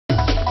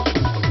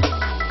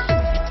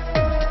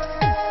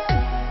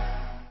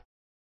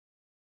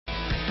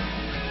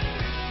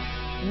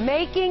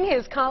Making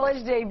his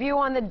college debut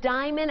on the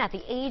diamond at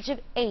the age of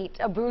 8,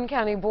 a Boone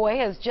County boy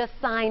has just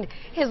signed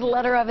his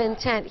letter of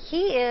intent.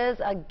 He is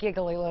a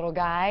giggly little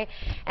guy,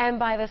 and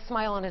by the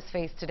smile on his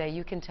face today,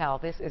 you can tell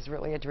this is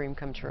really a dream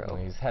come true. Well,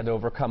 he's had to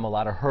overcome a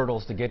lot of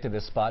hurdles to get to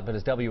this spot, but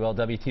as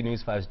WLWT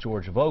News 5's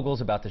George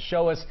Vogel's about to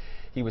show us,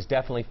 he was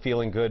definitely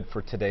feeling good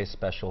for today's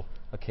special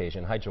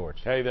occasion. Hi, George.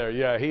 Hey there.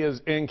 Yeah, he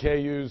is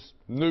NKU's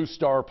new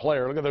star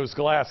player. Look at those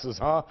glasses,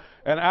 huh?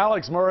 And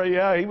Alex Murray,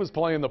 yeah, he was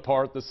playing the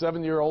part. The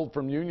 7-year-old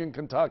from Union,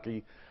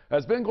 Kentucky,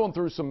 has been going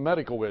through some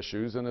medical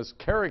issues, and his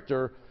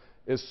character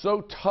is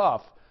so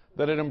tough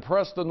that it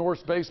impressed the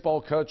Norse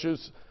baseball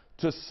coaches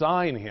to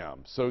sign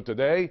him. So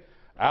today,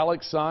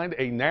 Alex signed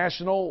a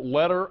national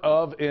letter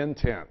of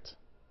intent.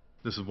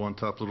 This is one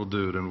tough little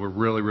dude, and we're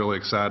really, really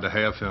excited to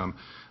have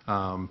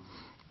him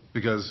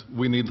because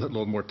we need a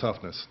little more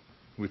toughness.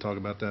 We talked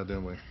about that,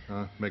 didn't we?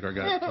 Make our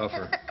guys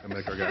tougher and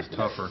make our guys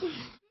tougher. And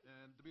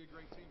to be a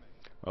great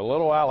teammate. A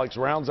little Alex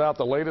rounds out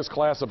the latest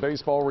class of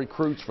baseball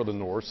recruits for the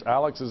Norse.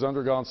 Alex has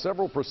undergone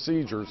several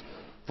procedures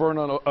for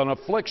an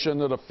affliction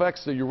that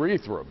affects the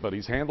urethra, but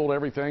he's handled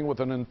everything with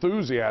an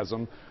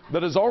enthusiasm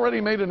that has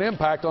already made an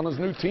impact on his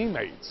new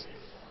teammates.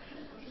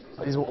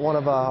 He's one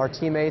of our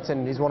teammates,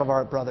 and he's one of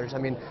our brothers. I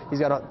mean, he's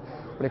got a...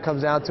 When it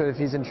comes down to it, if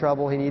he's in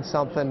trouble, he needs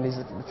something, he's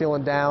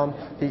feeling down,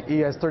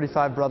 he has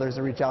 35 brothers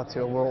to reach out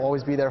to. We'll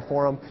always be there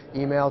for him,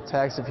 email,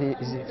 text.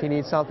 If he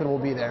needs something,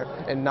 we'll be there.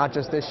 And not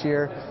just this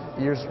year,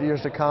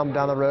 years to come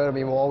down the road. I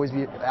mean,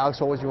 Alex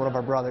will always be one of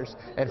our brothers.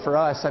 And for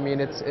us, I mean,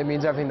 it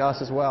means everything to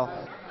us as well.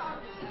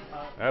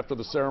 After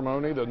the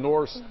ceremony, the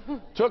Norse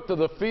took to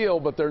the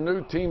field, but their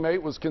new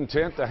teammate was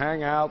content to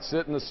hang out,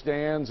 sit in the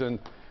stands, and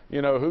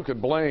you know, who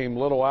could blame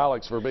little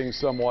Alex for being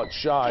somewhat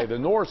shy? The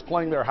Norse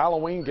playing their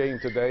Halloween game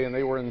today, and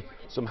they were in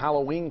some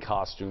Halloween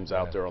costumes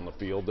out there on the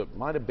field that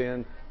might have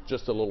been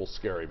just a little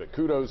scary. But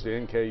kudos to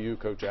NKU,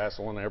 Coach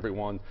Assel, and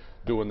everyone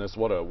doing this.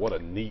 What a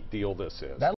neat deal this is.